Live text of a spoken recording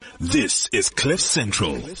This is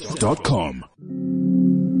CliffCentral.com.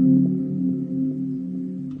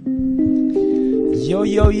 Yo,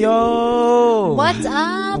 yo, yo! What's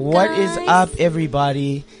up, What guys? is up,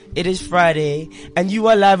 everybody? It is Friday, and you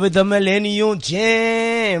are live with the Millennial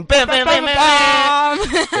Jam. Bam, bam, bam,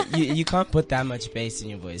 bam. You can't put that much bass in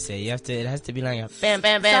your voice. Eh? It has to be like a bam,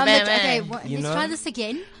 bam, bam, bam, bam. Okay, you let's know? try this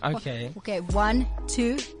again. Okay. Okay, 1,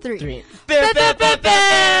 2, 3. Three. Bam, bam, bam,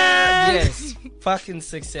 bam. Yes. Fucking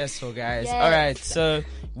successful, guys. Yes. Alright, so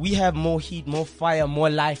we have more heat, more fire, more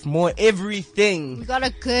life, more everything. We got a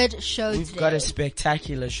good show We've today. got a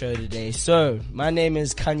spectacular show today. So, my name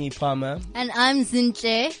is Kanye Palmer, And I'm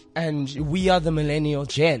Zinche. and we are the Millennial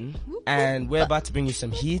Gen, and we're about to bring you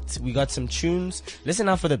some heat. We got some tunes. Listen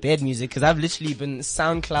out for the bed music, because I've literally been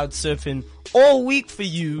SoundCloud surfing all week for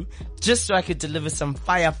you, just so I could deliver some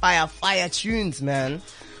fire tunes, man.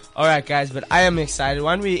 Alright, guys, but I am excited.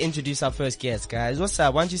 Why don't we introduce our first guest, guys? What's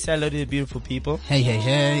up? Why don't you say hello to the beautiful people?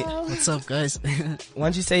 Hey. What's up, guys? Why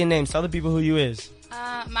don't you say your name? Tell the people who you is.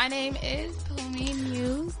 My name is Pumi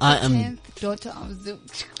Muse. I am- 10th daughter of Zook.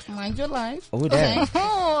 Mind your life. Oh, damn.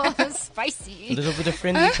 Oh, A spicy. little bit of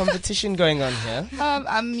friendly competition going on here.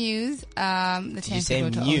 I'm Muse. The 10th you say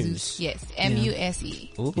daughter Muse? of Zook. Yes,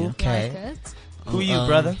 Muse. Ooh, okay. Like it. Who are you,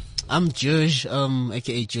 brother? I'm Juge,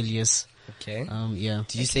 aka Julius. Okay. Yeah.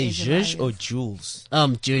 Do you say Juge or Jules?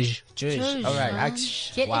 Juge. Juge. Juge, Alright. man.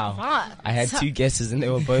 Get Wow. it right. I had two guesses and they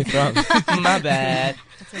were both wrong. My bad.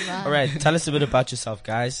 That's a lot. Alright, tell us a bit about yourself,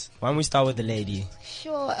 guys. Why don't we start with the lady?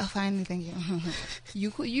 Sure. Finally, thank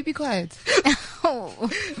you. You be quiet. Oh.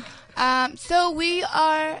 So we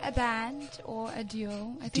are a band or a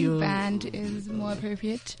duo. I think Duo. band is more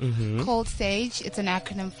appropriate. Mm-hmm. Called SAGE. It's an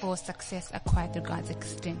acronym for Success Acquired Through God's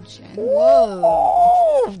Extension. Whoa.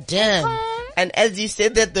 Oh, damn. And as you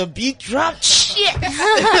said that, the beat dropped. Shit.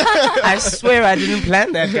 I swear I didn't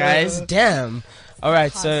plan that, guys. Damn.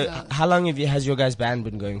 Alright, so Awesome. how long has your guys' band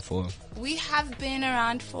been going for? We have been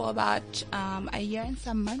around for about a year and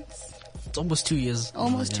some months. It's almost 2 years.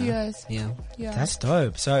 Almost 2 years. Yeah. Yeah. That's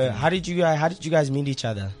dope. So how did you guys meet each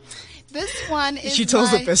other? This one is She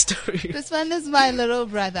tells my, the best story. This one is my little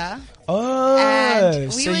brother. Oh, And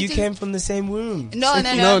we so were you just- came from the same womb. No, not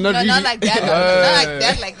really. not like that.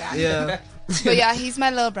 Not like that. Yeah. But yeah, he's my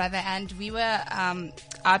little brother, and we were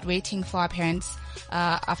out waiting for our parents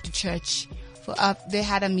after church. They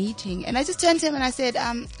had a meeting, and I just turned to him and I said,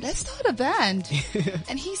 "Let's start a band."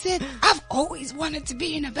 And he said, "I've always wanted to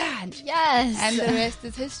be in a band." Yes. And the rest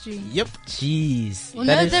is history. Yep. Jeez. well,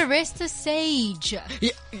 That no, is- the rest is Sage.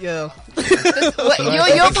 Yeah. You're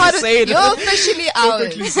part of. say it. You're officially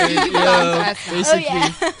ours. Perfectly said. Yeah. Oh,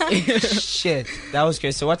 yeah. Shit, that was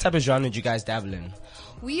good. So what type of genre do you guys dabble in?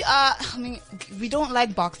 We are. I mean, we don't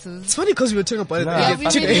like boxes. It's funny because we were talking about it No. Yeah, earlier we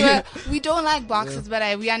today. really we don't like boxes,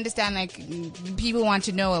 but we understand like people want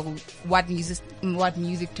to know what music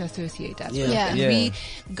to associate us Yeah. with. Yeah. And Yeah. we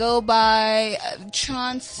go by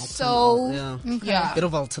trance, soul, Yeah. yeah, Bit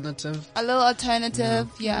of alternative. a little alternative,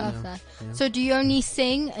 yeah. Love that. So do you only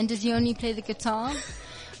sing and does he only play the guitar?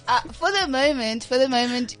 For the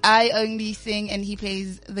moment, I only sing and he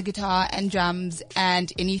plays the guitar and drums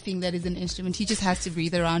and anything that is an instrument. He just has to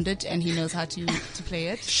breathe around it and he knows how to play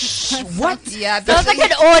it. What? Yeah, Sounds like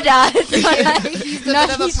an order. It's not like he's a not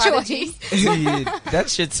bit of a his prodigy. choice. That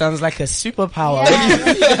shit sounds like a superpower. Yeah,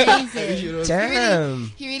 that's amazing.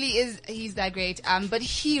 Damn. He really is. He's that great. But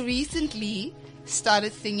he recently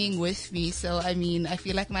started singing with me, so I mean, I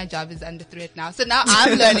feel like my job is under threat now. So now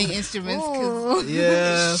I'm learning instruments. 'Cause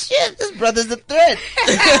Yeah. Shit, this brother's the threat.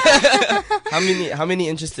 How many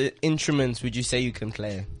instruments would you say you can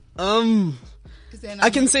play? then I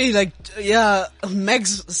can say like, yeah,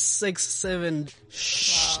 max 6, 7.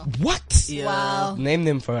 What? Yeah. Wow. Name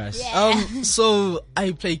them for us. So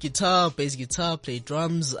I play guitar, bass guitar, play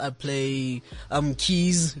drums, I play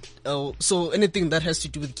keys. So anything that has to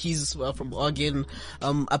do with keys from organ.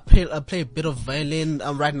 I play a bit of violin.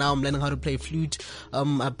 Right now I'm learning how to play flute.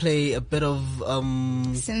 I play a bit of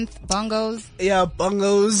synth, bongos.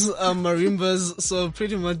 bongos, marimbas. So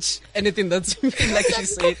pretty much anything that's like she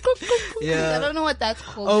said. I Yeah. don't know what that's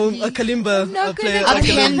called. A kalimba. I play A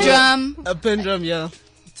pen drum. A pen drum, yeah.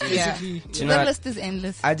 Yeah. Basically. You know The what? list is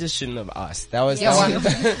endless. I just shouldn't have asked. That was Yeah,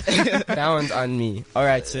 that one's on me. All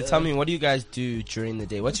right, so tell me, what do you guys do during the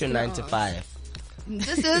day? What's your 9 to 5?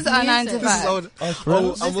 This is our 9 to This is 5. I'm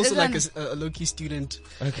also is like a low-key student.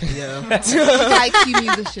 Okay. Yeah. IQ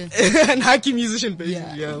musician. An hockey musician,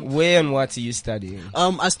 basically. Yeah. Where and what are you studying?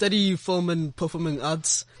 I study film and performing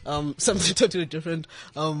arts. Something totally different.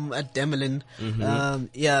 At Demelin.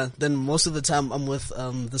 Yeah. Then most of the time I'm with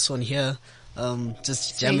this one here.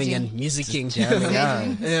 just jamming Staging. and musicking. Jamming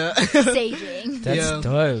out. Yeah. Staging. That's Yeah.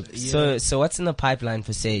 dope. Yeah. So what's in the pipeline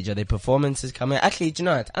for Sage? Are there performances coming? Actually, do you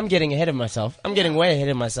know what? I'm getting ahead of myself. I'm getting way ahead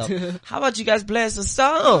of myself. How about you guys play us a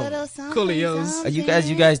song? Little something, Coolios. Are you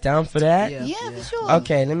guys down for that? Yeah. Yeah, for sure.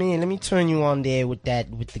 Okay, let me turn you on there with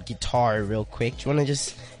the guitar real quick. Do you wanna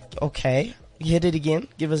just hit it again?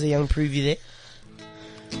 Give us a young preview there.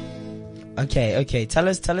 Okay. Tell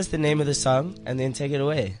us the name of the song and then take it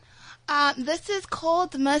away. This is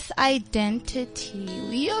called Misidentity.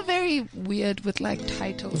 We are very weird with like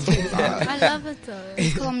titles. I love it though.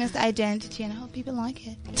 It's called Misidentity, and I hope people like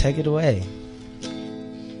it. Take it away.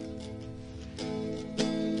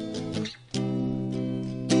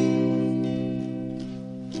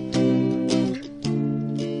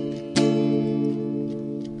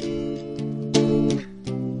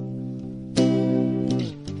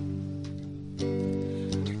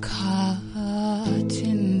 Caught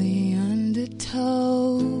in the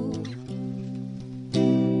undertow,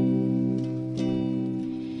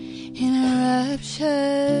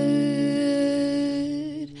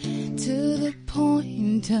 enraptured to the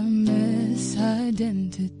point of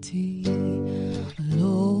misidentity.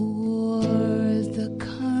 Lord, the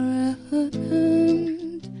current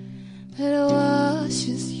that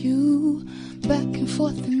washes you back and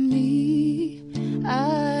forth in me,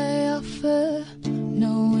 I offer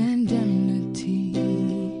no indemnity.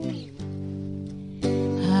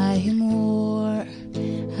 I am war,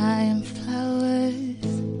 I am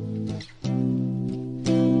flowers.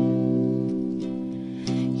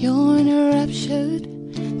 You're enraptured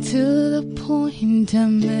to the point of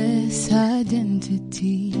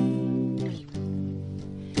misidentity.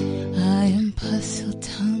 I am puzzle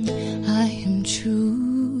tongue, I am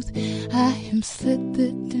truth, I am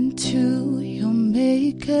slithered into your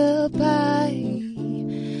makeup. I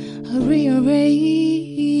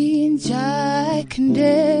rearrange, I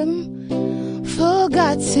condemn. For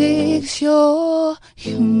God's sakes, you're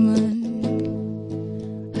human.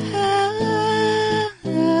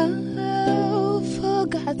 Oh, for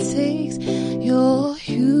God's sakes, you're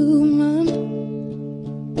human.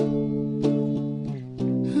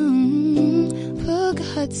 For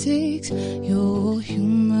God's sakes, you're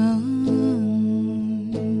human.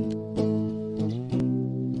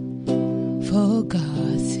 For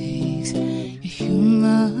God's sakes, you're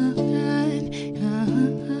human.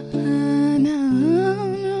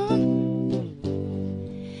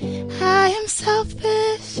 I am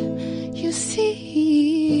selfish, you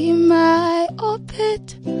see my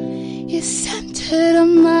orbit is centered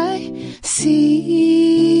on my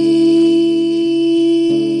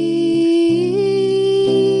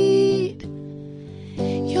seed.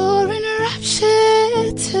 You're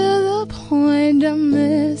enraptured to the point of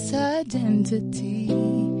misidentity,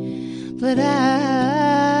 but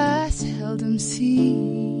I seldom see.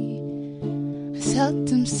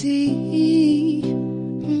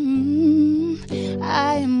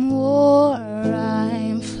 I am war, I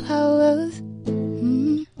am flowers.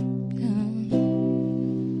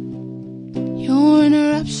 You're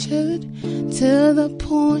enraptured to the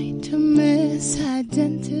point of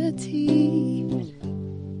misidentity.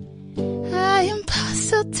 I am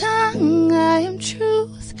puzzle tongue, I am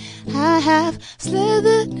truth. I have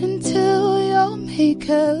slithered into your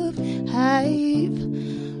makeup. I've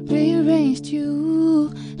rearranged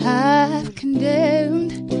you, I've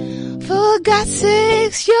condemned. For God's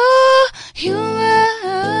sakes, you're human,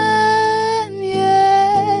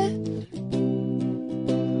 yeah.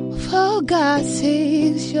 For God's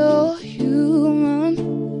sakes, you're human.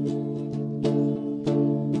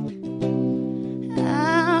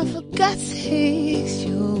 For God's sakes,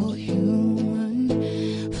 you're human.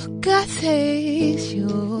 For God's sakes,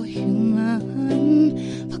 you're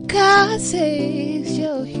human. For God's sakes,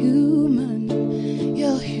 you're human.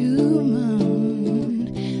 You're human.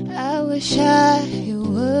 I wish I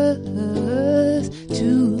was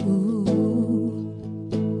too.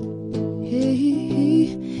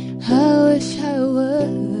 Hey, I wish I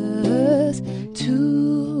was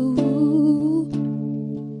too.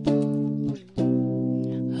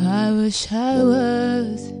 I wish I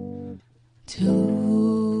was too.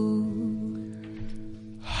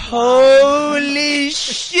 Holy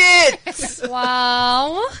shit!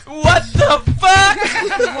 Wow. What the fuck?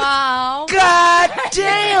 Wow. God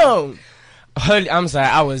damn! Holy, I'm sorry,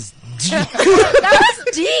 I was deep. That was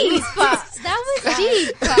deep. That was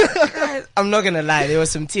deep. I'm not gonna lie, there were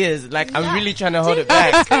some tears. Like, I'm really trying to hold it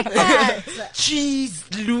back. That. Jeez,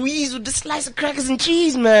 Louise with the slice of crackers and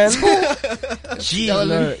cheese, man. Jeez, no,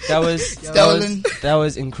 that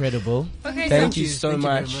was incredible. Okay, Thank so you so Thank you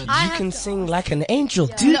very much. much. I You have can to sing like an angel,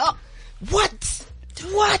 dude. No. What?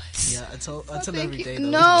 Yeah. Yeah, I tell Thank every you. day.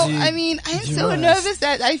 No, Dude, I mean, I'm you so must. nervous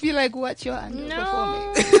that I feel like what you're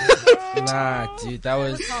underperforming. Nah, dude, that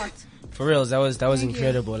was for reals. That was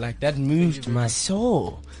incredible. Like that moved my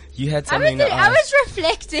soul. You had something to I ask. was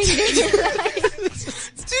reflecting.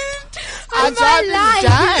 Our job is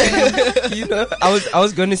done. You know, I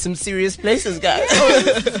was going to some serious places, guys.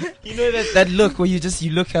 You know that look where you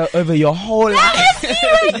look out over your whole life.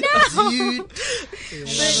 Dude.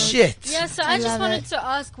 Shit. Yeah, so I just love wanted it. to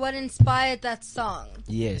ask what inspired that song.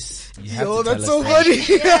 Yes. You have Yo, to tell that's us so that. funny.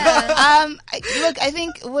 Yeah. Look, I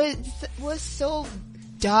think was so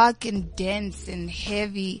dark and dense and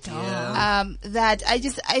heavy. That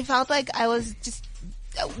I felt like I was just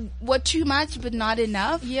what too much but not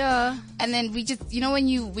enough. Yeah. And then we just, when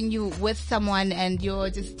you with someone and you're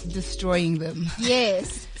just destroying them.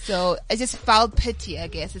 Yes. So I just felt pity, I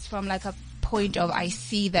guess. It's from like a point of I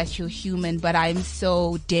see that you're human, but I'm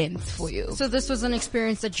so dense for you. So this was an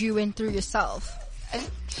experience that you went through yourself.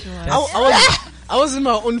 I was in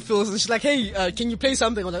my own feels, and she's like, "Hey, can you play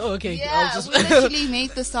something?" I was like, "Oh, okay." Yeah, I'll just we literally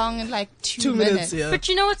made the song in like 2 minutes. Yeah. But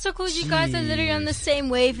you know what's so cool? You guys are literally on the same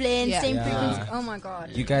wavelength, Yeah. same Yeah. frequency. Oh my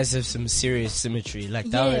god. You guys have some serious symmetry. Like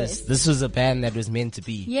Yes. this was a band that was meant to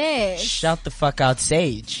be. Yes. Shout the fuck out,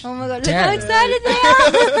 Sage. Oh my god, look Damn. how excited they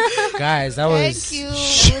are. Guys, that was Thank you.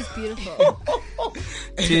 It was beautiful.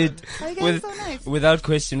 dude. Oh, you guys are so nice. Without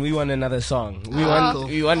question, we want another song.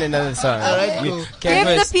 We want another song. Alright, We- cool. okay, Give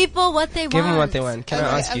the first, people what they give want. them what they want. Can I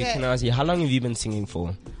Okay, ask you? okay. Can I ask you? How long have you been singing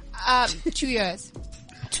for? 2 years.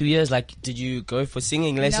 2 years. Like, did you go for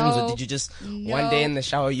singing lessons, or No. did you just one day in the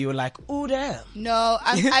shower you were like, "Ooh, damn"? No,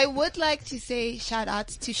 I would like to say shout out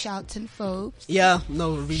to Shelton Phobes. Yeah,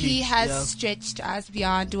 no, really. He has yeah. stretched us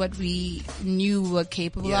beyond what we knew we were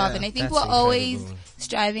capable Yeah, of, and I think that's we're always incredible.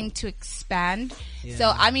 striving to expand.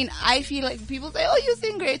 So I mean, I feel like people say, "Oh, you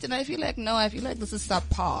sing great," and I feel like no, I feel like this is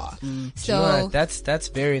subpar. So You know what? That's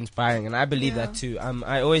very inspiring, and I believe that too.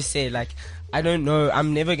 I always say, like, I don't know,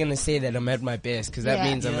 I'm never gonna say that I'm at my best, because that Yeah.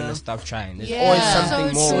 means I'm Yeah. gonna stop trying. There's Yeah. always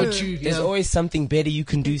something So more. true. True, There's yeah. always something better you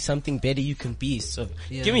can do, something better you can be. So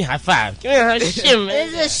Yeah. give me a high five. Give me a high shim.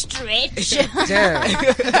 This is a stretch.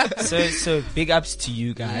 Damn. so big ups to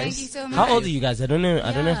you guys. Thank you so How much. old are you guys? I don't know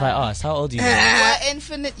if I asked. How old are you guys? we're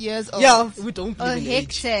infinite years old. Yeah, we don't Oh, believe in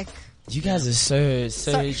age. hectic. You guys are so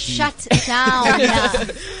So deep. shut down. Yeah.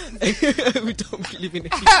 We don't believe in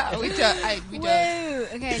age. we don't. We don't. Whoa.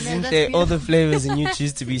 Okay, no, Isn't that's there all beautiful. the flavors and you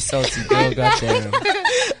choose to be salty, girl? Goddamn.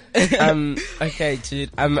 Okay, dude.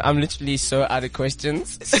 I'm literally so out of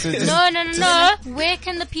questions. So just- No. Where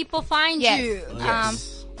can the people find Yes. you?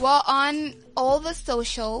 We're on all the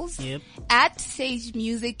socials Yep. at Sage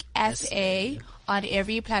Music SA on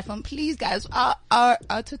every platform. Please, guys, our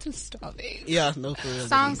Twitter starving. Yeah, no, for real.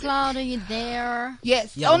 SoundCloud, are you there?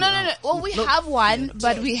 Yes. Yeah, Oh no. Well, we no. have one,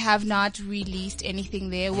 but we have not released anything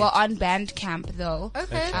there. We're on Bandcamp though.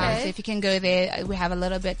 Okay. So if you can go there, we have a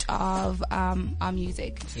little bit of our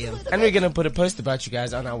music. Yeah. And we're gonna put a post about you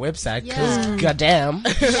guys on our website, because Yeah. goddamn.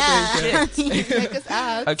 Yeah. Check us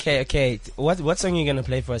out. Okay. What song are you gonna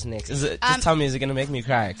play for us next? Is it just tell me? Is it gonna make me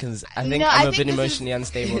cry? Because I think No, I'm I a think bit this is- emotionally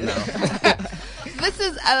unstable now. This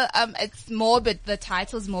is it's morbid. The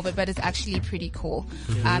title's morbid, but it's actually pretty cool.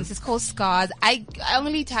 It's called Scars. I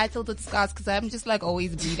only titled it Scars because I'm just like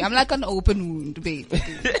always bleeding. I'm like an open wound,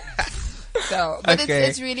 basically. So, but Okay.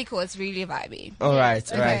 it's really cool. It's really vibey. All right.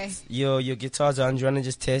 Okay. Your guitar's on. Do you wanna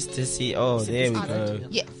just test to see? Oh, there we go.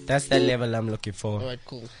 Yeah. That's that level I'm looking for. Alright,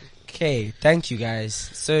 cool. Okay, thank you guys.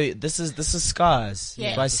 So this is Scars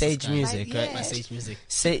Yeah, by this is Sage Scars. Music, Yeah. right? My stage music.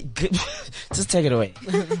 Say, just take it away.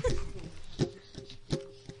 Okay.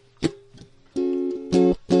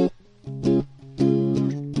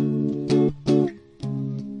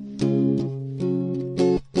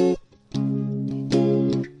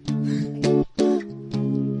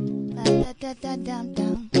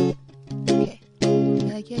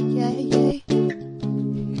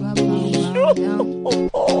 Yeah.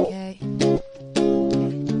 Okay.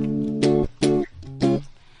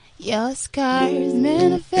 Your scars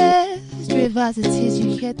manifest, revise the tears,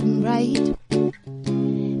 you get them right.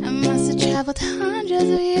 I must have traveled hundreds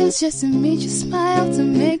of years just to make you smile, to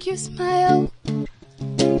make you smile.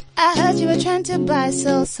 I heard you were trying to buy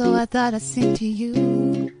so I thought I'd sing to you.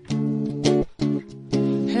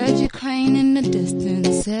 Heard you crying in the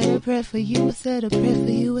distance, said a prayer for you, I said a prayer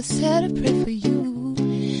for you, I said a prayer for you.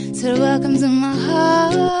 Said welcome to my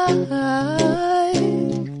heart.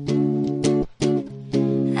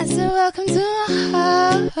 I said welcome to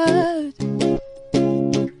my heart.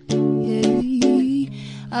 Yeah.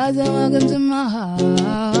 I said welcome to my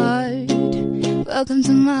heart. Welcome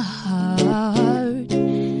to my heart.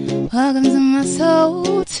 Welcome to my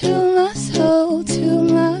soul, to my soul, to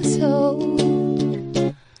my soul.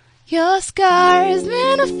 Your scars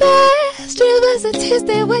manifest, revisited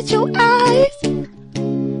there with your eyes. I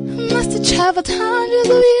must have traveled hundreds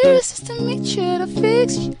of years just to meet you, to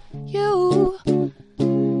fix you.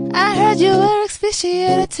 I heard you were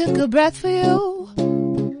asphyxiated, took a breath for you.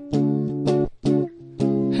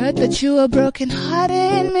 Heard that you were broken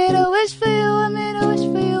hearted, made a wish for you, I made a wish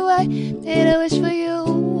for you, I made a wish for you.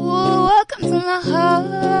 Welcome to my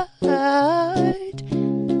heart.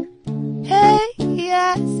 Hey,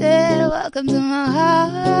 I said welcome to my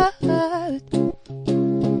heart.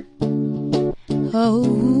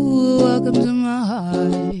 Oh, welcome to my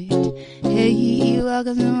heart. Hey,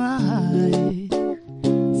 welcome to my heart.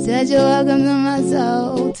 Said you're welcome to my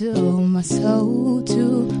soul, to my soul,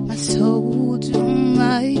 to my soul, to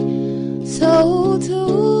my soul, to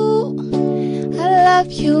I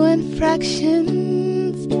love you in fractions.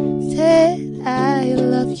 Said I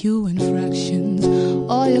love you in fractions.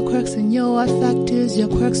 All your quirks and your odd factors, your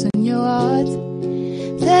quirks and your odds.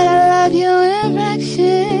 Said I love you in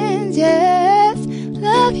fractions, yes,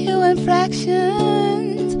 love you in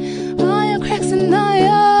fractions. All your cracks and all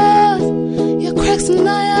your quirks and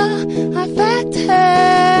all your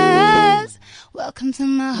factors. Welcome to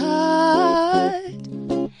my heart.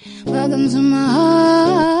 Welcome to my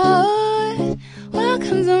heart.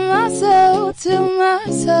 Welcome to my soul, to my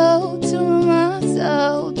soul, to my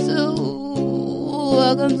soul, to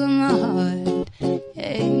welcome to my heart.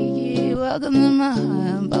 Hey, welcome to my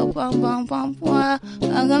heart. Bum, bum, bum, bum, bum.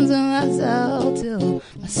 Welcome to my soul, to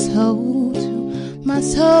my soul, to my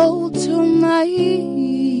soul, to my.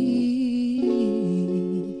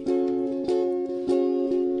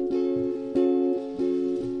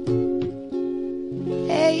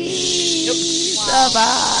 Hey,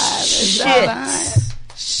 survive, survive.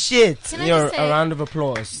 Shit. Can I Your just say- a round of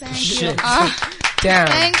applause. Shit. Ah, Damn.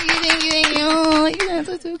 thank you, thank you, thank you. You guys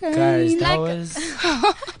are too kind. Guys, that Like- was 2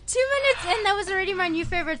 minutes in, that was already my new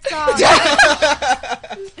favorite song.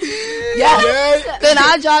 Yes. Then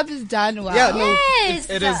our job is done. Wow. Yeah, no, Yes.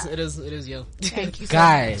 it is, yeah. Thank you so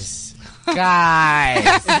guys. Guys,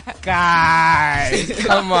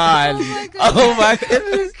 come on. Oh my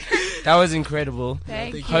goodness. That was incredible.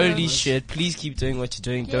 Thank you. Holy shit. Please keep doing what you're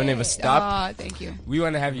doing. Don't ever stop. Oh, thank you. We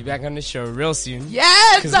want to have you back on the show real soon.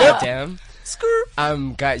 Yes. Because goddamn.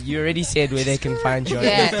 Guys, you already said where they can find you on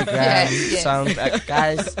Yes, Instagram, yes. SoundCloud.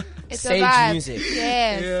 Guys, It's a Sage vibe. Music.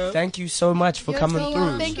 Yes. Thank you so much for You're coming so through.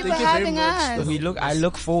 welcome. Thank you for Thank you very having much. us. I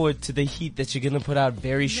look forward to the heat that you're gonna put out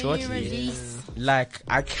very shortly. Release. Like,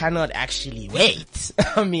 I cannot actually wait.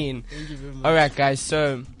 I mean, alright guys,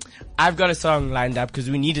 so I've got a song lined up because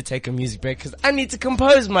we need to take a music break because I need to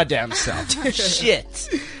compose my damn self. Shit.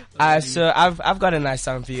 So I've got a nice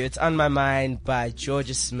song for you. It's On My Mind by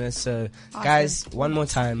Georgia Smith. So guys, one more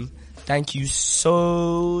time, thank you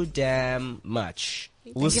so damn much.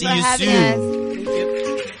 We'll Thank see you for you having soon. us.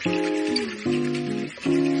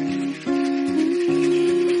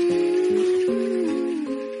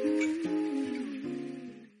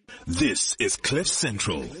 This is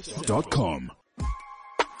CliffCentral.com.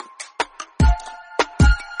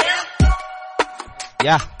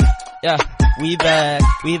 Yeah, we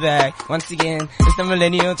back. Once again, it's the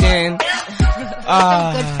Millennial 10. Good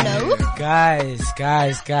flow. Guys.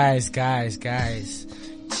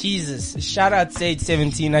 Jesus. Shout out Sage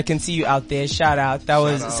 17. I can see you out there. Shout out. That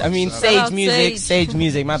was, out, Sage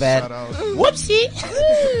Music, my bad. Shout out.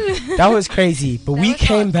 Whoopsie. That was crazy. But we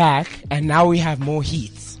came back and now we have more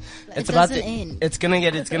heat. It doesn't end. It's gonna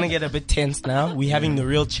get a bit tense now. We're having the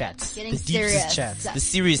real chats. Getting The deepest serious. chats. The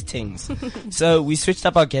serious things. So we switched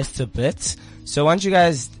up our guests a bit. So why don't you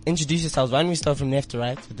guys introduce yourselves? Why don't we start from left to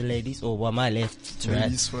right with the ladies? Or my left to right?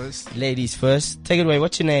 Ladies first. Ladies first. Take it away.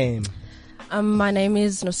 What's your name? My name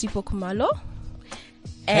is Nosipo Kumalo.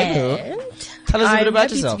 Hello. And Tell us a bit I'm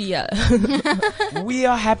about happy yourself. to be here. We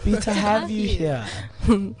are happy to have you here.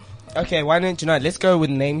 Okay, why don't you know? Let's go with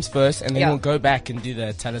names first, and then Yeah. we'll go back and do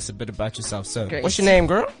the tell us a bit about yourself. So, Great. what's your name,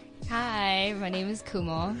 girl? Hi, my name is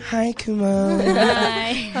Kumo. Hi, Kuma.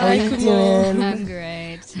 Hi. How are you doing? I'm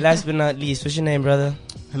great. Last but not least, what's your name, brother?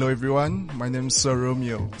 Hello everyone, my name is Sir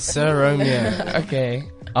Romeo. Sir Romeo. Okay,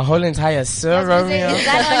 a whole entire Sir Romeo. Is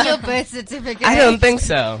that on your birth certificate? I don't think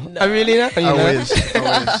so. I really don't. You know? I wish.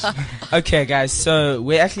 Okay, guys. So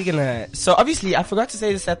we're actually gonna. So obviously, I forgot to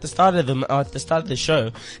say this at the start of the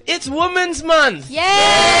show. It's Women's Month.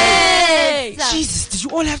 Yay! Jesus, did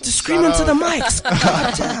you all have to scream into the mics?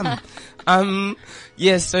 God damn.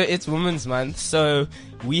 Yes, so it's Women's Month. So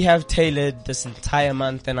we have tailored this entire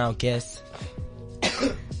month and our guests.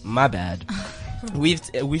 My bad.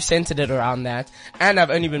 we've centered it around that, and I've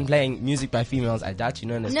only been playing music by females. I doubt you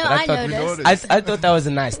know this. No, but I thought, noticed. I thought that was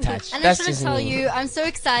a nice touch. And That's I just just want to tell me. you, I'm so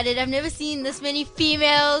excited. I've never seen this many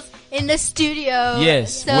females in the studio.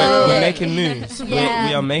 Yes, So, we're making moves. Yeah.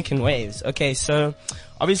 We are making waves. Okay, so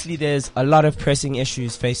obviously there's a lot of pressing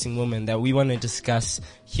issues facing women that we want to discuss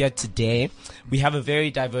here today. We have a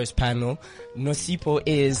very diverse panel. Nosipo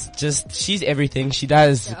she's everything. She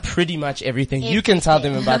does pretty much everything. You can tell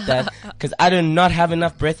them about that because I do not have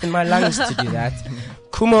enough breath in my lungs to do that.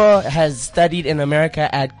 Kumo has studied in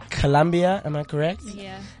America at Columbia, am I correct?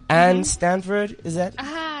 Yeah. And Stanford, is that?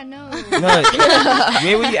 No. No.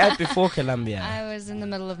 Where were you at before Columbia? I was in the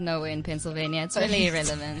middle of nowhere in Pennsylvania. It's really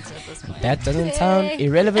irrelevant at this point. That doesn't sound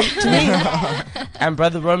irrelevant to me. And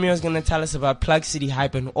Brother Romeo is going to tell us about Plug City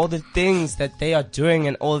Hype and all the things that they are doing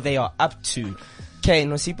and all they are up to. Okay,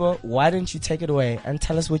 Nosipo, why don't you take it away and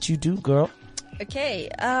tell us what you do, girl? Okay.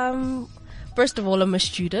 First of all, I'm a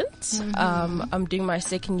student. I'm doing my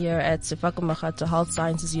second year at Sefako Makgato Health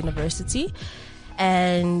Sciences University.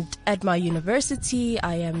 And at my university,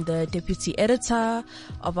 I am the deputy editor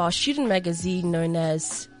of our student magazine known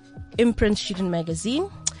as Imprint Student Magazine.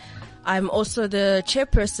 I'm also the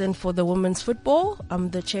chairperson for the women's football.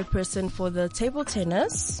 I'm the chairperson for the table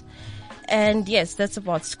tennis. And yes, that's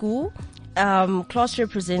about school. Class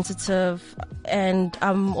representative, and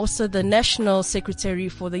I'm also the national secretary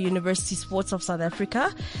for the University Sports of South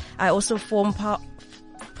Africa. I also form part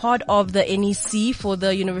of the NEC for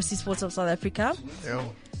the University Sports of South Africa. Yo.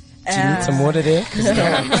 Do you need some water there?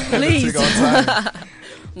 Please. Take our time.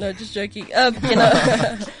 No, just joking. You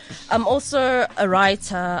know, I'm also a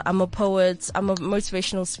writer. I'm a poet. I'm a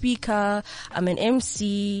motivational speaker. I'm an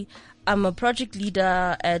MC. I'm a project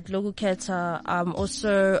leader at Logoketa. I'm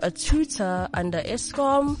also a tutor under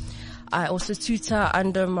ESCOM. I also tutor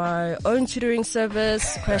under my own tutoring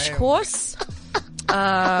service, Crash Course.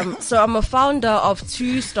 So I'm a founder of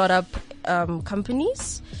 2 startup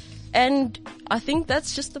companies. And I think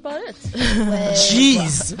that's just about it.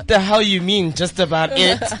 Jeez, what the hell you mean just about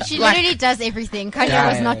it? She literally does everything. Kanya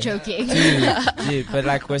was not joking. Dude, but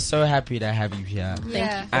like we're so happy to have you here.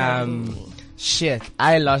 Yeah. Shit,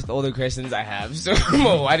 I lost all the questions I have. So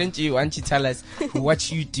why don't you tell us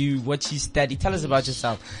what you do, what you study? Tell us about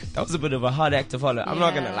yourself. That was a bit of a hard act to follow. I'm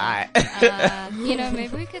not gonna lie.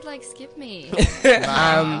 Maybe we could skip me.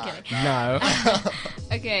 No.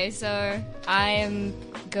 Okay, so I am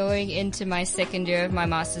going into my second year of my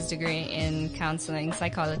master's degree in counseling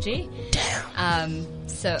psychology. Damn.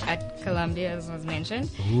 So at Columbia, as was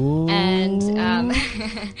mentioned. Ooh. And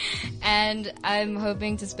and I'm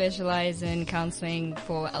hoping to specialize in counseling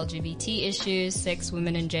for LGBT issues, sex,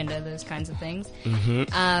 women, and gender, those kinds of things.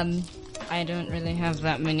 I don't really have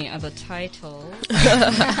that many other titles.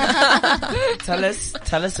 Tell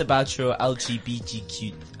us about your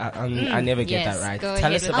LGBTQ. I never get yes, that right. go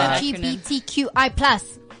Tell ahead us with about.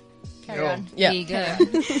 LGBTQI+. Carry on. Yeah. There you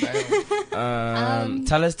go.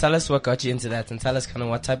 Tell us what got you into that, and tell us kind of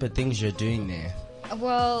what type of things you're doing there.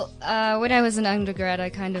 Well, when I was an undergrad, I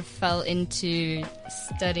kind of fell into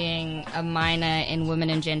studying a minor in women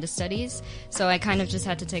and gender studies. So I kind of just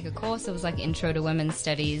had to take a course. It was like Intro to Women's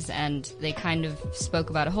Studies, and they kind of spoke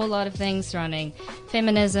about a whole lot of things surrounding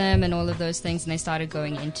feminism and all of those things. And they started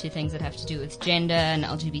going into things that have to do with gender and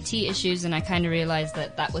LGBT issues. And I kind of realized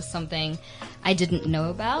that that was something I didn't know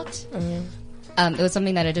about. It was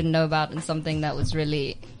something that I didn't know about, and something that was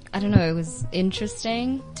really, I don't know, it was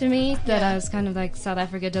interesting to me that I was kind of like, South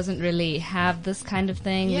Africa doesn't really have this kind of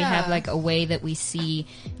thing. We have like a way that we see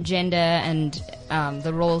gender and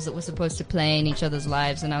the roles that we're supposed to play in each other's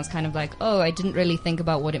lives. And I was kind of like, oh, I didn't really think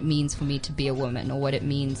about what it means for me to be a woman, or what it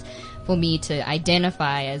means for me to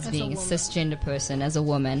identify as being a cisgender person, as a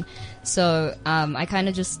woman. So I kind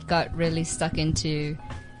of just got really stuck into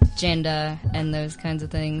gender and those kinds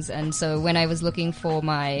of things. And so when I was looking for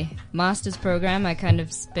my master's program, I kind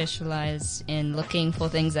of specialized in looking for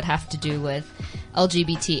things that have to do with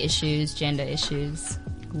LGBT issues, gender issues,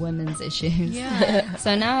 women's issues. Yeah.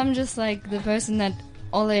 So now I'm just like the person that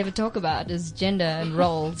all I ever talk about is gender and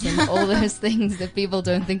roles and all those things that people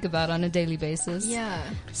don't think about on a daily basis. Yeah.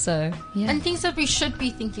 So, yeah. And things that we should be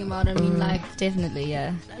thinking about. I mean, like, Definitely,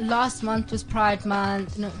 yeah. last month was Pride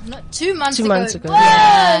Month. No, not 2 months 2 ago. months ago. Whoa,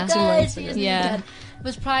 Yeah. guys, 2 months ago. seriously, Yeah. that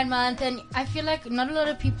was Pride Month, and I feel like not a lot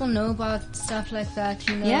of people know about stuff like that,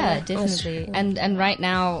 you know? Yeah, definitely. And right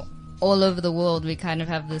now, all over the world, we kind of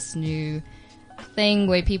have this new thing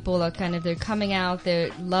where people are kind of, they're coming out, they're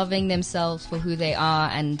loving themselves for who they are,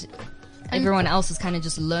 and everyone else is kind of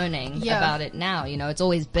just learning about it now. You know, it's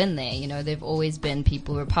always been there. You know, they've always been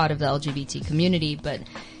people who are part of the LGBT community, but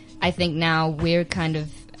I think now we're kind of,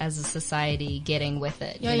 as a society, getting with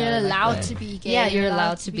it. Yeah, you know, you're like allowed the- to be gay. Yeah, you're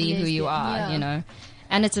allowed to be who you lesbian. are, Yeah. you know.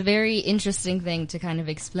 And it's a very interesting thing to kind of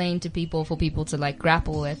explain to people, for people to like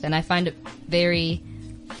grapple with. And I find it very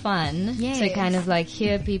fun to Yes. kind of like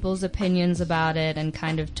hear people's opinions about it and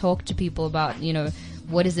kind of talk to people about, you know,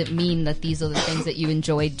 what does it mean that these are the things that you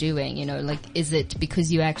enjoy doing? You know, like, is it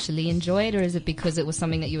because you actually enjoy it, or is it because it was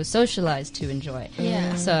something that you were socialized to enjoy?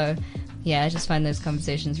 Yeah. So, yeah, I just find those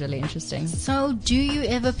conversations really interesting. So, do you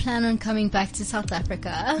ever plan on coming back to South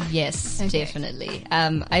Africa? Yes, Okay. definitely.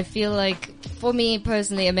 I feel like, for me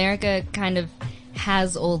personally, America kind of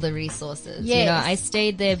has all the resources. You know, Yes. I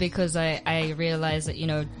stayed there because I realized that, you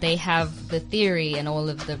know, they have the theory and all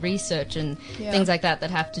of the research and Yeah. things like that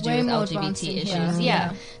have to do Way with more LGBT advanced in issues. here.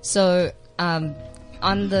 Yeah. So,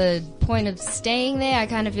 on the point of staying there, I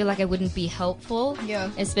kind of feel like I wouldn't be helpful. Yeah.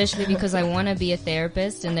 Especially because I want to be a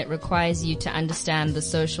therapist, and it requires you to understand the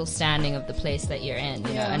social standing of the place that you're in, you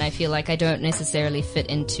know, Yeah. and I feel like I don't necessarily fit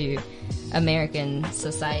into American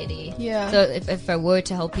society. Yeah. So if I were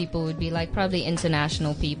to help people, it would be like probably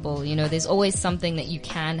international people, you know, there's always something that you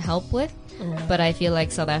can help with, but I feel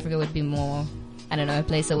like South Africa would be more, I don't know, a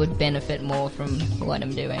place that would benefit more from what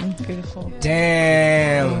I'm doing. Beautiful.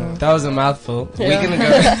 Damn, that was a mouthful. We're gonna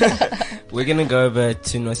go. We're gonna go over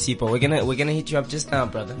to Nosipo. We're gonna hit you up just now,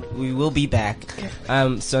 brother. We will be back.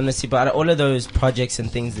 So Nosipo, out of all of those projects and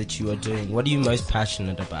things that you are doing, what are you most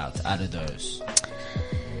passionate about out of those?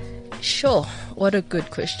 Sure. What a good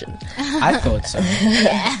question. I thought so.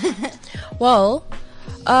 Well,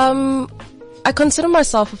 I consider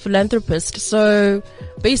myself a philanthropist, so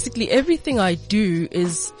basically everything I do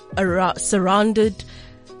is surrounded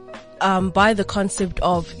by the concept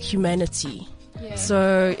of humanity. Yeah.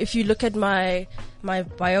 So if you look at my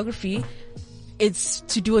biography, it's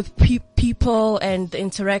to do with people and the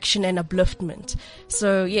interaction and upliftment.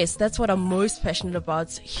 So yes, that's what I'm most passionate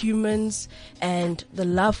about: humans and the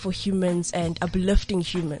love for humans and uplifting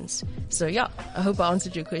humans. So yeah, I hope I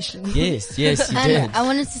answered your question. Yes, you And did. I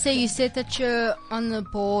wanted to say, you said that you're on the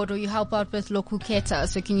board or you help out with Lokuketa.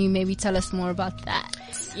 So can you maybe tell us more about that?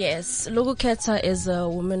 Yes, Lokuketa is a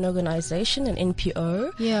women organization, an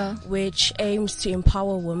NPO, Yeah. which aims to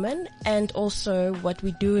empower women. And also what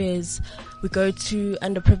we do is we go to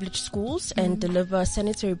underprivileged schools and deliver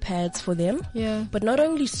sanitary pads for them. Yeah. But not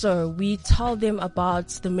only so, we tell them about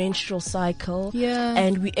the menstrual cycle, Yeah.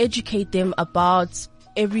 and we educate them about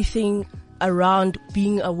everything around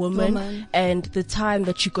being a woman and the time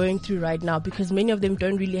that you're going through right now, because many of them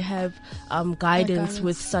don't really have guidance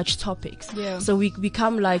with such topics. Yeah. So we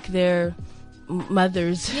become like their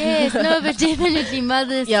mothers. Yes, no, but definitely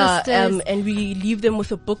mothers, sisters. And we leave them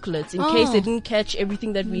with a booklet in case they didn't catch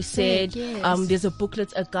everything that we said. yes. There's a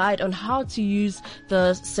booklet, a guide on how to use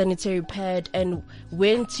the sanitary pad and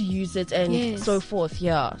when to use it and Yes. so forth.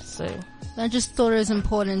 Yeah. So I just thought it was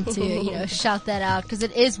important to, shout that out because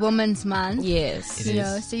it is Women's Month. yes. You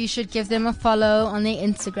know, so you should give them a follow on their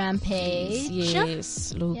Instagram page.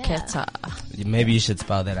 Yes. Loketa. Maybe you should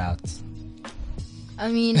spell that out. I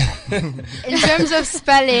mean, in terms of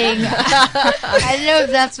spelling, I don't know if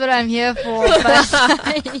that's what I'm here for,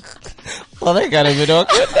 but Well, they got a bit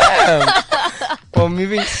awkward. Damn. Well,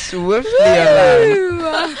 moving swiftly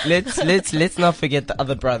along. Let's not forget the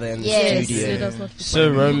other brother in the Yes. studio. So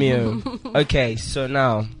Romeo. Okay, so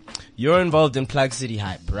now you're involved in Plug City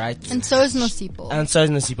Hype, right? and so is Nosipo. And so is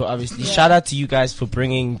Nasipo, obviously. Shout out to you guys for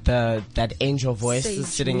bringing that angel voice Sage that's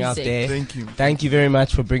sitting out music. there. Thank you. Thank you very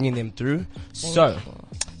much for bringing them through. So,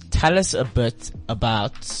 tell us a bit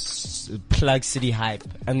about Plug City Hype,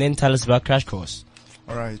 and then tell us about Crash Course.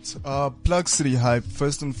 Alright. Plug City Hype,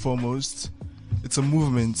 first and foremost, it's a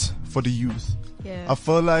movement for the youth. Yeah. I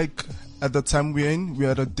feel like at the time we're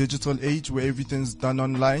at a digital age where everything's done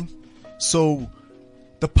online. So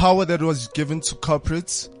the power that was given to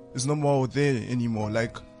corporates is no more there anymore.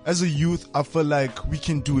 Like, as a youth, I feel like we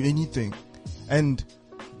can do anything. And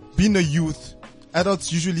being a youth,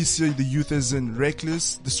 adults usually say the youth is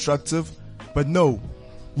reckless, destructive, but no,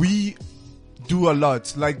 we do a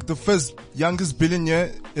lot. Like, the first youngest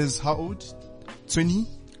billionaire is how old? 20?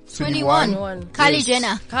 21. Kylie Yes.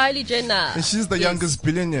 Jenner. Kylie Jenner. And she's the youngest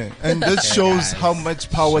billionaire. And that shows how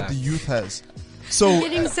much power the youth has. So,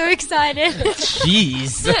 Getting so excited.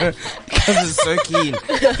 Jeez. Because it's so keen.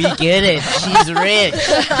 We get it. She's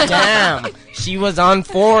rich. Damn. She was on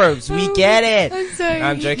Forbes. We get it. I'm sorry.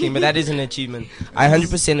 I'm joking, but that is an achievement. I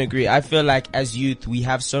 100% agree. I feel like as youth, we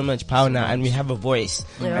have so much power now and we have a voice.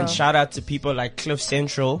 And shout out to people like Cliff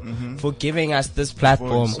Central for giving us this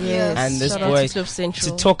platform Voice. Yes. and this Shout out to voice Cliff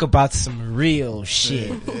Central. to talk about some real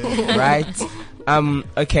shit. Right?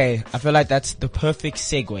 Okay, I feel like that's the perfect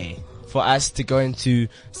segue for us to go into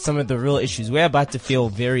some of the real issues. We're about to feel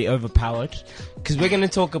very overpowered because we're going to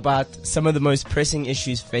talk about some of the most pressing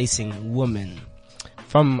issues facing women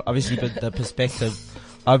from obviously the perspective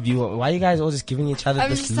of you. Why are you guys all just giving each other I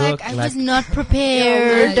was this just look? like, I was not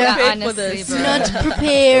prepared. Yeah, we're Honestly, for this. bro. Not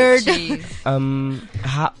prepared. Jeez.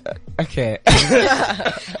 Okay.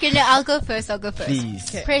 Okay, no, I'll go first.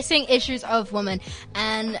 Please. Pressing issues of women,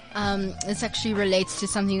 and this actually relates to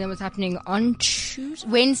something that was happening on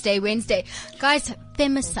Wednesday. Guys,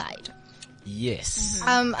 femicide. Yes.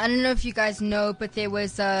 I don't know if you guys know, but there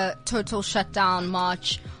was a total shutdown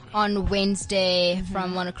march on Wednesday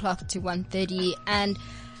from 1 o'clock to 1:30, and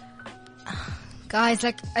guys,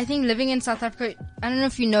 like, I think living in South Africa, I don't know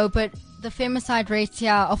if you know, but the femicide rates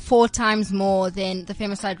here are 4 times more than the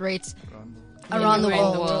femicide rates around the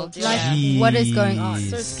world. Yeah. Like, what is going on? Jeez.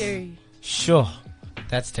 So scary. Sure.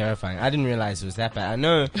 That's terrifying. I didn't realize it was that bad. I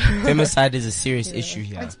know femicide is a serious issue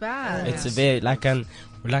here. It's bad. It's a very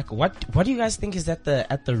what do you guys think is at the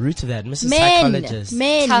root of that, Mrs. Psychologist?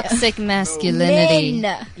 Men. Toxic masculinity.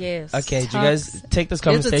 Men. Yes. Okay, do you guys take this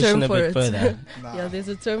There's a conversation term a for bit it. further? Yeah, there's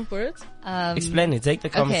a term for it. Explain it. Take the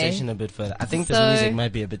conversation a bit further. I think this So- music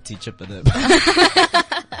might be a bit teachable.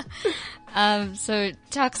 So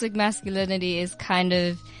toxic masculinity is kind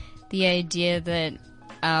of the idea that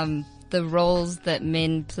the roles that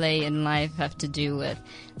men play in life have to do with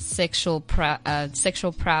sexual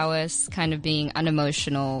prowess, kind of being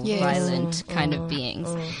unemotional, Yes. violent kind of beings.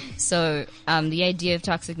 So the idea of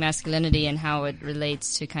toxic masculinity and how it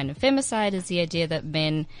relates to kind of femicide is the idea that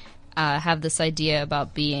men have this idea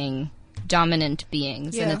about being dominant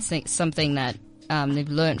beings, Yeah. and it's something that they've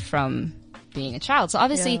learned from being a child. So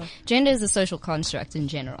obviously, Yeah. gender is a social construct in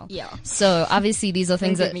general. Yeah. So obviously, these are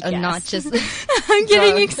things Don't that get me are not gassed. just. I'm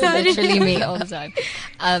getting Bro, excited. Literally me all the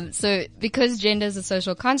time. So because gender is a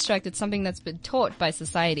social construct, it's something that's been taught by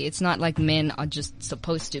society. It's not like men are just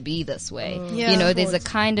supposed to be this way. Yeah, you know, of there's a course.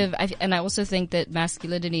 kind of, and I also think that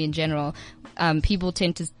masculinity in general, people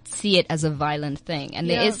tend to see it as a violent thing, and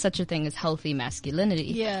there Yeah. is such a thing as healthy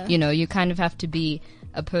masculinity. Yeah. You know, you kind of have to be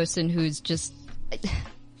a person who's just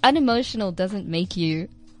unemotional doesn't make you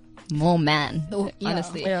more man, Yeah.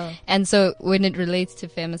 honestly. Yeah. And so when it relates to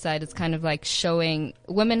femicide, it's kind of like showing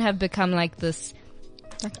women have become like this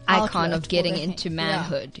icon outlet of getting for the into thing.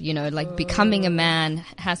 manhood. You know, like becoming a man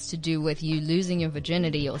has to do with you losing your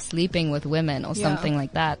virginity or sleeping with women or Yeah. something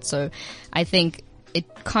like that. So I think it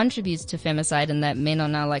contributes to femicide in that men are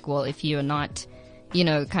now like, well, if you're not, you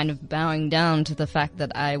know, kind of bowing down to the fact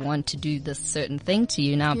that I want to do this certain thing to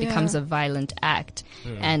you, now it Yeah. becomes a violent act.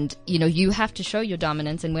 And, you know, you have to show your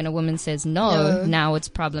dominance, and when a woman says no, now it's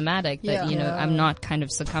problematic that, Yeah. you know, I'm not kind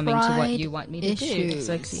of succumbing to what Pride you want me to do. issues.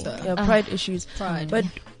 Exactly. Yeah, pride issues. Pride. But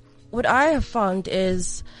what I have found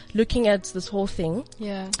is looking at this whole thing,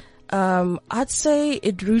 Yeah. I'd say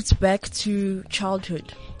it roots back to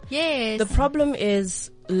childhood. Yes. The problem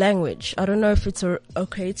is language. I don't know if it's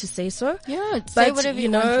okay to say so. Yeah. But Say whatever you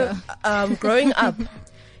know, want. growing up,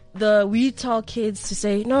 we tell kids to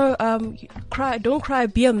say, no, cry, don't cry,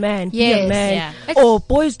 be a man, be a Yes, man. yeah. Or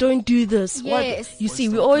boys don't do this. Yes. What? You see,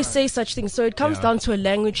 we always say such things. So it comes Yeah. down to a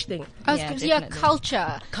language thing. I was Yeah, going to say, definitely.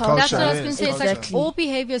 culture. Culture, That's what I was yes. going to say. It's like Exactly. all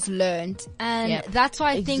behaviors learned. And Yeah. that's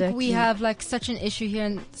why I think we Exactly. have like such an issue here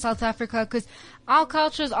in South Africa, because our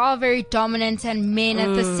cultures are very dominant and men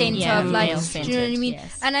at the center Yeah, of like, do you know what I male-centered, mean?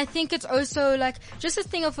 yes. And I think it's also like, just a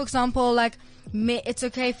thing of, for example, like, it's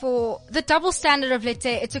okay for the double standard of, let's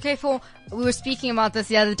say, it's okay for, we were speaking about this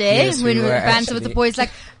the other day Yes, when we we were were banter with the actually. boys,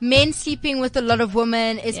 like men sleeping with a lot of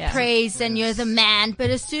women is Yeah. praised and you're the man, but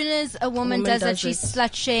as soon as a woman does that, does she's it.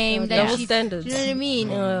 slut shamed Yeah, and double she's, standards. you know what I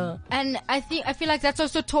mean? Yeah. And I feel like that's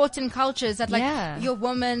also taught in cultures that like Yeah. your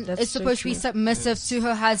woman That's is so supposed to be true. submissive to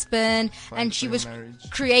her husband and she for was marriage.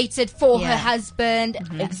 created for her Yeah. husband.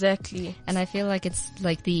 Exactly. And I feel like it's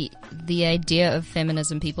like the idea of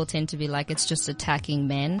feminism, people tend to be like it's just attacking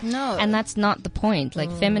men. No. And that's not the point.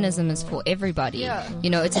 Like feminism is for everybody. Yeah.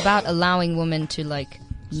 You know, it's about allowing women to like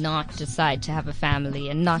not decide to have a family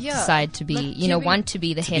and not Yeah. decide to be, Like you know, giving- want to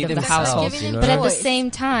be the head be of the themselves, household. Giving them you But know? at the choice.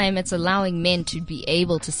 same time, it's allowing men to be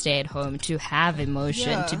able to stay at home, to have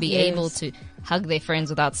emotion, Yeah. to be Yes. able to hug their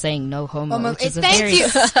friends without saying no homo, Homo- which is a thank very you.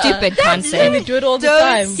 stupid concept. We do it all the Don't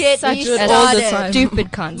time. get Such me a all the started. time.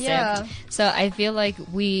 stupid concept. Yeah. So I feel like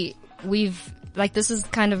we've like this is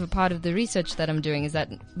kind of a part of the research that I'm doing, is that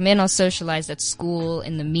men are socialized at school,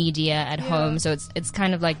 in the media, at home. So it's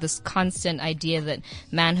kind of like this constant idea that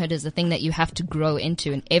manhood is a thing that you have to grow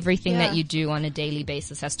into, and everything that you do on a daily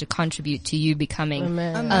basis has to contribute to you becoming a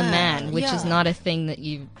man, which is not a thing that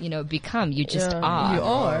you become. You just are. You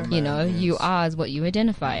are. You are is what you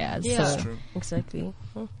identify as. Yeah. So. Exactly.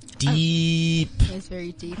 Deep. It's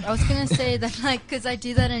very deep. I was gonna say that, like, because I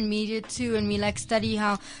do that in media too, and we like study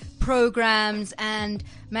how programs and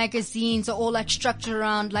magazines are all like structured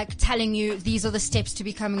around like telling you these are the steps to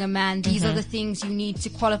becoming a man, these are the things you need to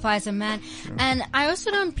qualify as a man. And I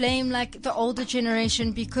also don't blame like the older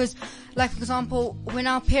generation, because, like, for example, when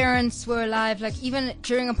our parents were alive, like even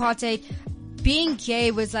during apartheid, being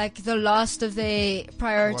gay was like the last of their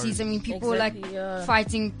priorities. I mean, people were like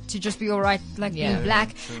fighting to just be alright, like being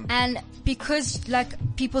black. And because like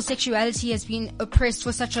people's sexuality has been oppressed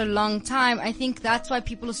for such a long time, I think that's why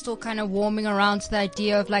people are still kind of warming around to the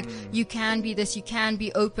idea of like, you can be this, you can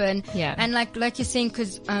be open. Yeah. And like you're saying,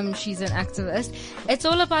 cause, she's an activist, it's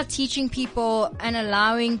all about teaching people and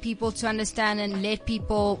allowing people to understand and let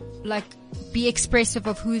people like be expressive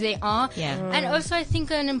of who they are. Yeah. And also I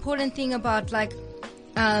think an important thing about like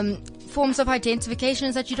forms of identification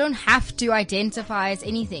is that you don't have to identify as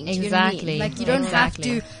anything. Do you know what I mean? Exactly. Like you don't have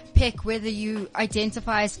to pick whether you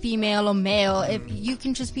identify as female or male. If you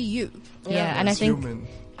can just be you. Yeah, and I think Human.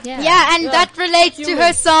 Yeah, and that relates to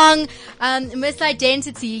her song, Miss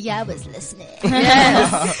Identity. Yeah, I was listening.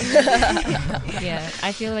 yeah,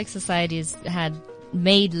 I feel like society has had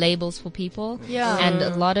made labels for people. Yeah. And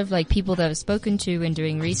a lot of like people that I've spoken to and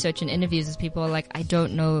doing research and interviews is people are like, I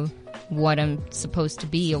don't know what I'm supposed to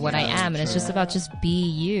be or what I am, and it's just about just be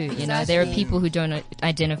you. You know, there are people who don't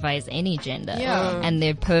identify as any gender, and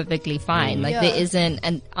they're perfectly fine. Like there isn't,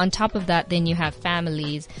 and on top of that, then you have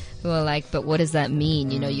families who are like, but what does that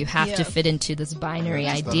mean? You know, you have to fit into this binary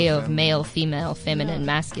idea of male, female, feminine,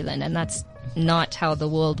 masculine, and that's not how the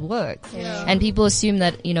world works. And people assume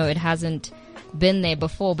that, you know, it hasn't been there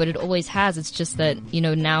before, but it always has. It's just that, you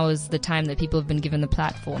know, now is the time that people have been given the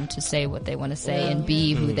platform to say what they want to say and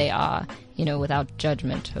be who they are, you know, without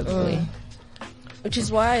judgment, hopefully. Which is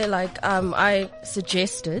why, like, I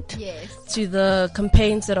suggested to the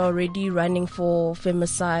campaigns that are already running for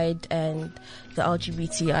femicide and the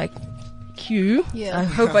LGBTIQ. I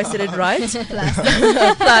hope I said it right. Plus.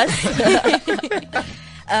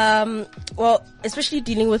 Well, especially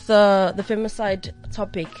dealing with the femicide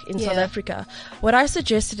topic in South Africa, what I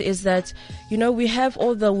suggested is that, you know, we have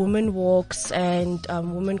all the women walks and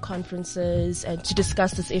women conferences and to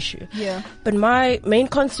discuss this issue. Yeah. But my main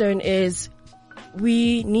concern is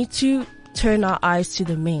we need to turn our eyes to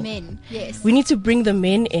the men. Yes. We need to bring the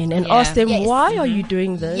men in and ask them, why are you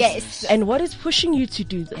doing this? Yes. And what is pushing you to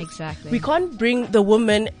do this? Exactly. We can't bring the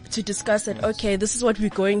woman to discuss that, okay, this is what we're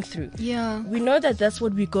going through. Yeah. We know that that's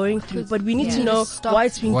what we're going through, but we need to know why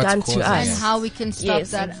it's being done to us. And how we can stop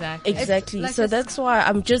that. Exactly. Like so that's why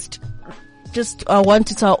I'm just I want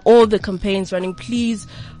to tell all the campaigns running, please,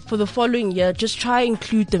 for the following year, just try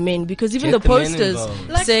include the men, because even the posters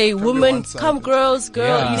say women, come girls,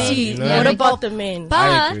 you see, what about the men?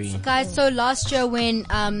 But guys, so last year when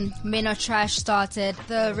Men Are Trash started,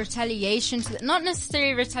 the retaliation, not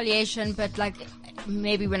necessarily retaliation, but like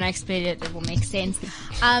maybe when I explain it, it will make sense.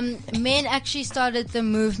 Men actually started the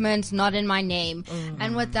movement Not In My Name.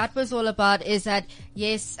 And what that was all about is that,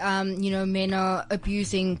 yes, you know, men are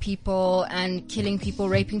abusing people and killing people,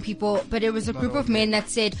 raping people, but it was a group of men that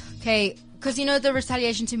said, okay, because, you know, the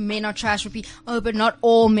retaliation to Men Are Trash would be, oh, but not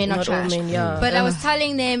all men are trash. But I was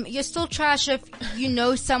telling them, you're still trash if you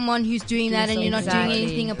know someone who's doing that and you're not doing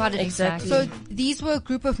anything about it. Exactly. So these were a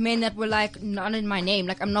group of men that were like, not in my name.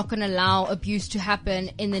 Like, I'm not going to allow abuse to happen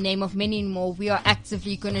in the name of men anymore. We are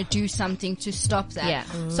actively going to do something to stop that. Yeah.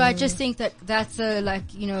 So I just think that that's a,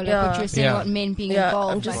 like, you know, like what you're saying about men being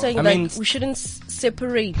involved. I'm just saying, we shouldn't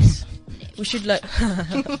separate. We should like.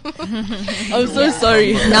 I'm so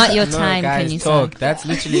sorry. Not your time. Guys, can you talk? That's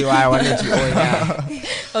literally why I wanted you all here.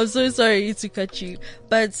 I'm so sorry to cut you,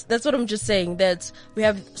 but that's what I'm just saying. That we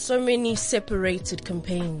have so many separated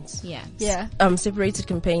campaigns. Separated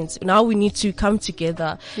campaigns. Now we need to come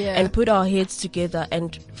together and put our heads together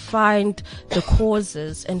and find the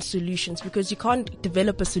causes and solutions, because you can't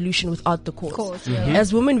develop a solution without the cause.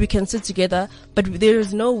 As women, we can sit together, but there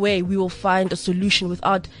is no way we will find a solution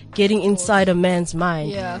without getting inside inside a man's mind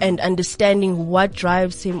Yeah. and understanding what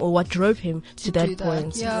drives him or what drove him to that do that.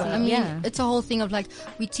 point. Yeah, I mean, Yeah. it's a whole thing of like,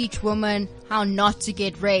 we teach women how not to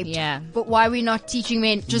get raped. Yeah. But why are we not teaching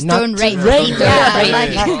men just Not don't to rape? rape. Yeah, Rape like,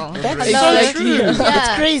 people. That's Hello. so true. Yeah.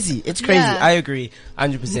 It's crazy. It's crazy. Yeah. I agree,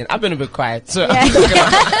 100%. I've been a bit quiet, so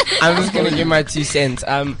I'm just gonna give my 2 cents.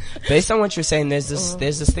 Based on what you're saying, there's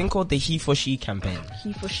this thing called the He for She campaign,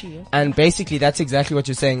 He for she. and basically that's exactly what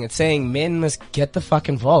you're saying. It's saying men must get the fuck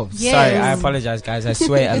involved. Yes. Sorry, I apologize, guys. I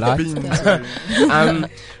swear a lot.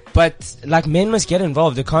 But like men must get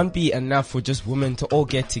involved. It can't be enough for just women to all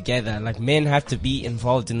get together. Like men have to be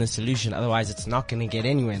involved in the solution. Otherwise it's not going to get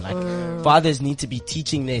anywhere. Like fathers need to be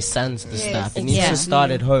teaching their sons the stuff. It needs Yeah. to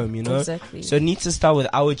start at home, you know? Exactly. So it needs to start with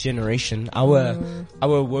our generation, our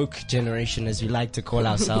woke generation as we like to call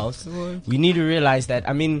ourselves. We need to realize that,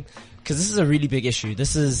 I mean, because this is a really big issue.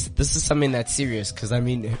 This is something that's serious. Because I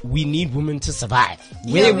mean, we need women to survive.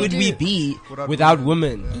 Where we would do. we be without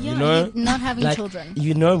women? Yeah, you know, not having like, children.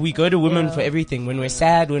 you know, we go to women for everything. When we're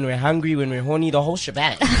sad, when we're hungry, when we're horny, the whole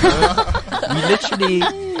shebang. You know? We literally,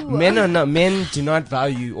 men do not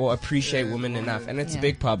value or appreciate women enough, and it's a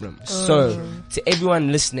big problem. So, to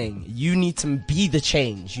everyone listening, you need to be the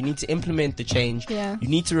change. You need to implement the change. Yeah. You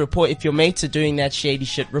need to report if your mates are doing that shady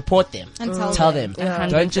shit. Report them. And Tell them. Yeah.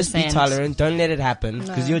 Don't just be 100%. tolerant. Don't let it happen,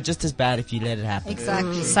 because you're just as bad if you let it happen.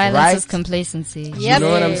 Exactly. Silence Right? is complacency. You know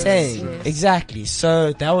what I'm Yes. saying? Exactly.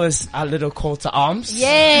 So that was our little call to arms.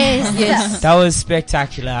 Yes. Yes. That was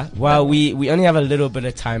spectacular. Well, we only have a little bit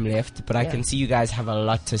of time left, but I can see you guys have a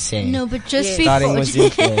lot to say. No, but just Starting before.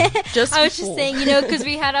 with Zinhle. Just I was just before. saying, because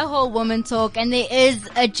we had a whole woman talk, and there is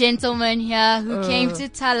a gentleman here who came to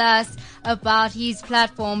tell us about his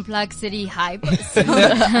platform, Plug City Hype. So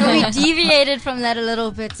we deviated from that a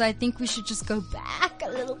little bit, so I think we should just go back a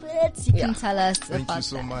little bit. You can tell us Thank about you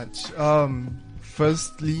so that. much.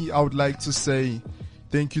 Firstly, I would like to say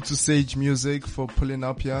thank you to Sage Music for pulling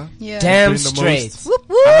up here. Yeah. Damn Doing the straight. most. Whoop,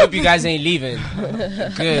 whoop. I hope you guys ain't leaving.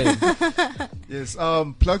 Good. Yes,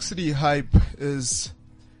 Plug City Hype is,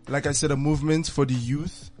 like I said, a movement for the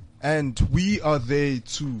youth. And we are there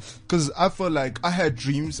too. Cause I feel like I had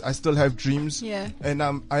dreams. I still have dreams. Yeah. And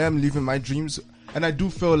I am living my dreams. And I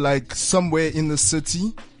do feel like somewhere in the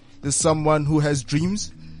city, there's someone who has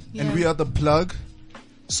dreams. Yeah. And we are the plug.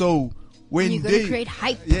 So when You they gotta create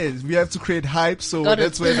hype. Yes, we have to create hype. So Got it.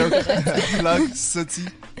 that's where the Plug City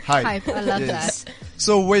Hype. Hype, I love Yes. that.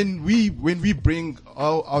 So when we bring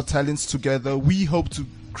all our talents together, we hope to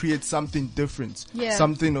create something different, Yeah.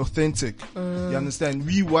 something authentic. You understand?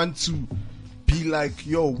 We want to be like,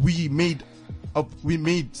 yo, we made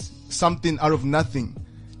something out of nothing.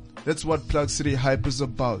 That's what Plug City Hype is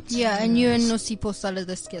about. Yeah, and you and Nosipo started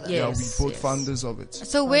this together. Yeah, we Yes, both yes. founders of it.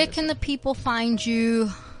 So where can the people find you?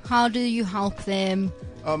 How do you help them?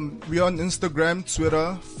 We're on Instagram,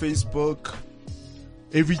 Twitter, Facebook,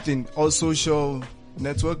 everything, all social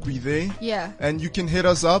network. We there. Yeah. And you can hit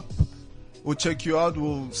us up. We'll check you out.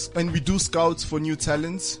 And we do scouts for new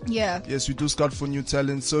talents. Yeah. Yes, we do scout for new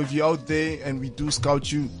talents. So if you're out there and we do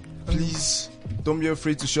scout you, please don't be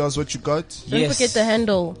afraid to show us what you got. Don't forget the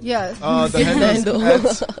handle. Yeah. The handle handle.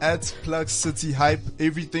 is at Plug City Hype.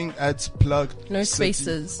 Everything at Plug. No City.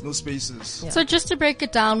 spaces. No spaces. So just to break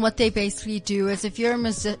it down, what they basically do is if you're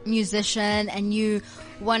a musician and you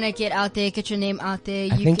want to get out there, get your name out there,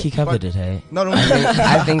 I you think can, he covered it, hey? Not only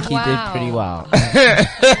I think he did Wow. pretty well.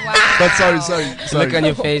 but sorry. The look on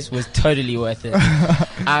your face was totally worth it.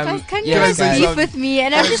 guys, can you yes, have guys. beef with me?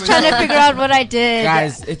 And I'm just trying to figure out what I did.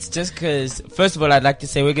 Guys, it's just because, first of all, I'd like to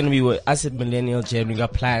say we're going to be with us at Millennial Gen. We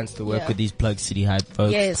got plans to work Yeah. with these Plug City Hype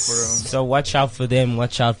folks. Yes. So watch out for them.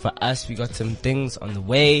 Watch out for us. We got some things on the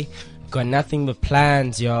way. Got nothing but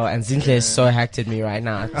plans, yo. And Zinhle is so hacked at me right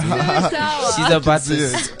now. She's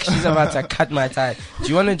about to cut my tie. Do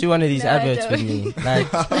you want to do one of these adverts with me?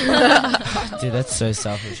 Like, dude, that's so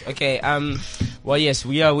selfish. Okay, well, yes,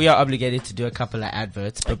 we are obligated to do a couple of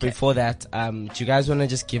adverts, but before that, do you guys want to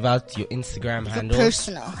just give out your Instagram handles?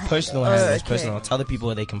 personal handles, personal. Tell the people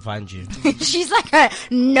where they can find you. She's like,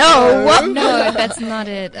 no, what? No, that's not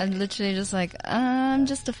it. I'm literally just like, I'm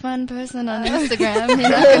just a fun person on Instagram. You're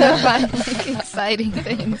not gonna find like exciting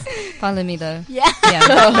things. Follow me though. Yeah.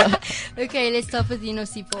 Yeah. Okay, let's start with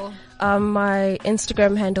Nosipo. My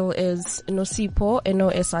Instagram handle is Nosipo,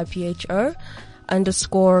 NOSIPHO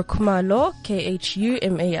 _ Khumalo,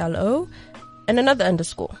 KHUMALO. and another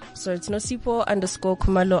underscore. So it's Nosipho underscore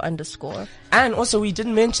Khumalo underscore. And also, we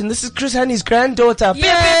didn't mention, this is Chris Honey's granddaughter.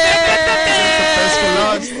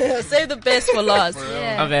 Save the best for last.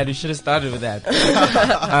 Oh man, we should have started with that.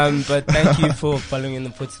 But thank you for following in the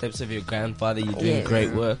footsteps of your grandfather. You're doing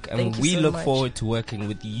great work. And Thank you we so look much. forward to working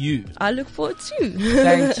with you. I look forward too.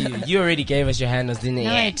 Thank you. You already gave us your handles, didn't you?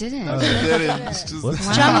 No, I didn't. It's just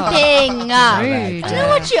Jumping. Rude. I know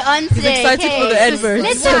what you answered. He's excited for the advert.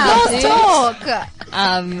 Let's girls talk.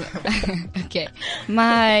 Okay.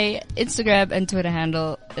 My Instagram and Twitter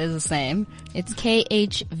handle is the same. It's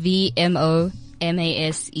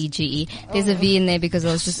KHVMOMASEGE. There's a V in there because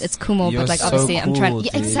I was just, it's Kumo, You're but like so obviously I'm trying, cool,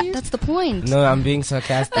 yeah, dude. exactly, that's the point. No, I'm being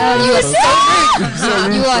sarcastic. You are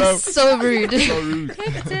so rude. You are so rude.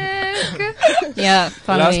 Yeah,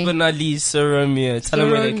 follow Last me. but not least, Sir Romeo. Tell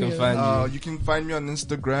them where they can find you. You can find me on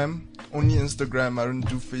Instagram. Only Instagram. I don't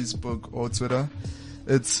do Facebook or Twitter.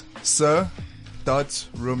 It's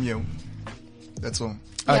sir.romeo. That's all.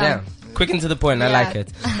 Oh, Yeah. damn. Quick and to the point. I Yeah. like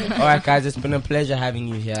it. All right, guys. It's been a pleasure having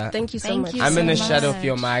you here. Thank you so Thank much. you. I'm so gonna shut much. off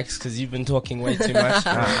your mics because you've been talking way too much.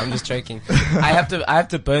 Nah, I'm just joking. I have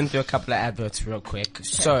to burn through a couple of adverts real quick.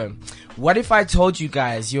 So, what if I told you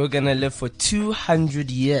guys you're gonna live for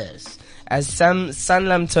 200 years? As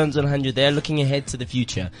Sanlam turns 100, they're looking ahead to the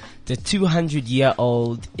future. The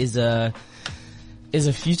 200-year-old is a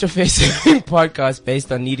future-facing podcast based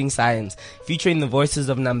on leading science, featuring the voices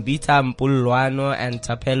of Nambita Mpulwano and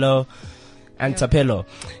Tapelo.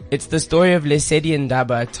 It's the story of Lesedi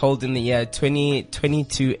Ndaba told in the year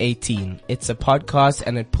 2022-18. It's a podcast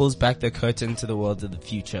and it pulls back the curtain to the world of the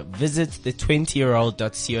future. Visit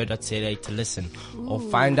the20yearold.co.za to listen or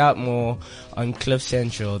find out more on Cliff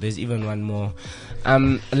Central. There's even one more.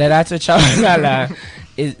 Lerato Chabalala.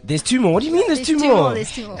 There's two more. What do you mean there's two more?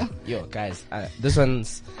 There's two more. Yo, guys, this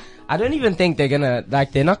one's... I don't even think they're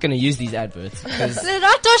not gonna use these adverts. 'Cause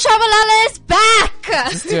Lerato Shabalala is back.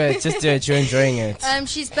 just do it. You're enjoying it.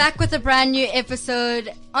 She's back with a brand new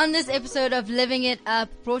episode. On this episode of Living It Up,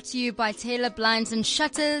 brought to you by Taylor Blinds and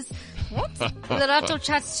Shutters. Lerato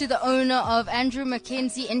chats to the owner of Andrew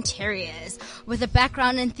Mackenzie Interiors. With a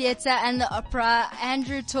background in theatre and the opera,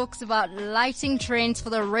 Andrew talks about lighting trends for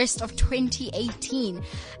the rest of 2018,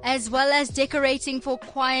 as well as decorating for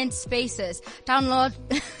quiet spaces. Download.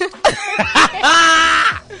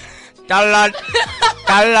 Download.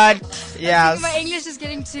 Yes. My English is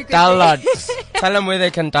getting too good. Download. Tell them where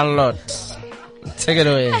they can download. Take it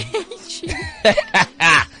away.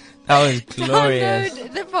 That was glorious.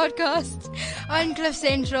 Download the podcast on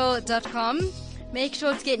cliffcentral.com. Make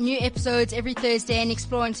sure to get new episodes every Thursday and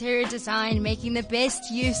explore interior design, making the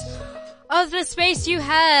best use of the space you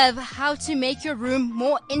have, how to make your room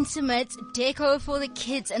more intimate, deco for the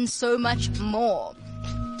kids, and so much more.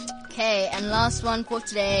 Okay, and last one for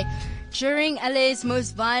today. During LA's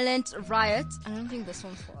most violent riot, I don't think this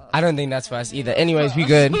one's for us. I don't think that's for us either. Anyways, we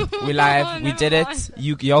good. We live. We did it.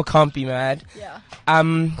 Y'all can't be mad. Yeah.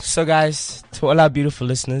 So guys, to all our beautiful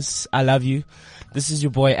listeners, I love you. This is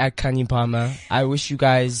your boy at Kanye Palmer. I wish you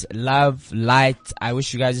guys love, light. I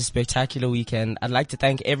wish you guys a spectacular weekend. I'd like to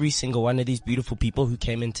thank every single one of these beautiful people who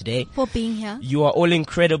came in today. For being here. You are all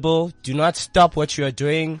incredible. Do not stop what you are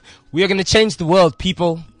doing. We are going to change the world,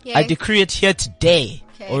 people. Yeah. I decree it here today.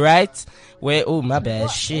 Okay. All right? Oh, my bad.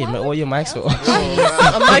 Shit, man. All your mics are off.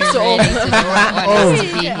 Mics are off. To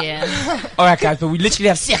be here. All right, guys, but we literally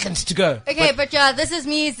have seconds to go. Okay, but yeah, this is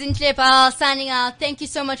me, Zintle Pal, signing out. Thank you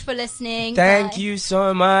so much for listening. Thank Bye. you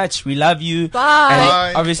so much. We love you. Bye. And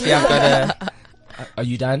Bye. obviously, I've got are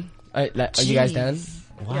you done? Are you guys Jeez. done?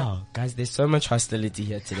 Wow, guys, there's so much hostility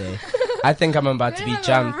here today. I think I'm about to be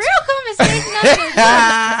jumped. Real conversation.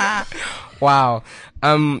 Wow.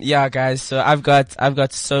 Yeah, guys. So I've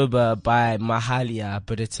got Sober by Mahalia,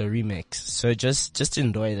 but it's a remix. So just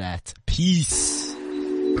enjoy that. Peace.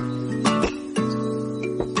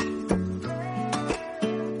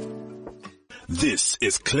 This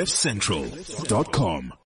is CliffCentral.com.